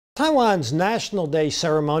Taiwan's National Day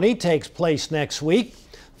ceremony takes place next week.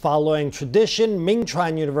 Following tradition, Ming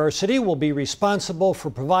Chuan University will be responsible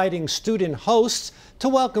for providing student hosts to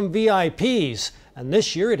welcome VIPs. And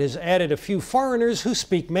this year it has added a few foreigners who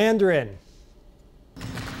speak Mandarin.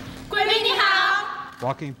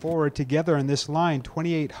 Walking forward together in this line,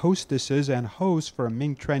 28 hostesses and hosts from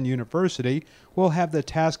Ming Chuan University will have the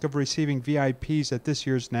task of receiving VIPs at this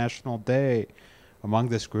year's National Day. Among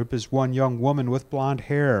this group is one young woman with blonde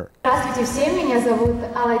hair. Alla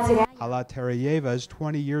Teryaeva is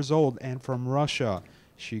 20 years old and from Russia.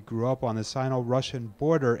 She grew up on the Sino-Russian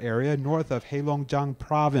border area north of Heilongjiang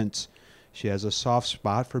Province. She has a soft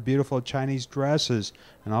spot for beautiful Chinese dresses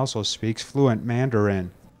and also speaks fluent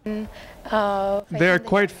Mandarin. They are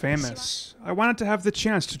quite famous. I wanted to have the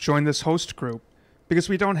chance to join this host group because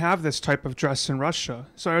we don't have this type of dress in Russia,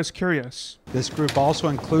 so I was curious. This group also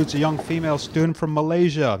includes a young female student from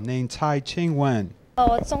Malaysia named Tai Chingwen.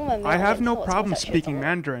 I have no problem speaking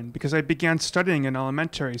Mandarin because I began studying in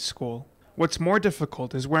elementary school. What's more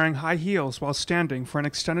difficult is wearing high heels while standing for an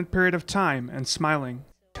extended period of time and smiling.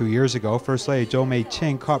 2 years ago, First Lady Zhou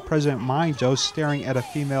Mei-ching caught President Ming staring at a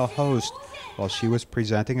female host while she was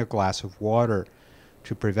presenting a glass of water.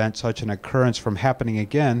 To prevent such an occurrence from happening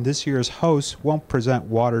again, this year's hosts won't present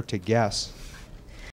water to guests.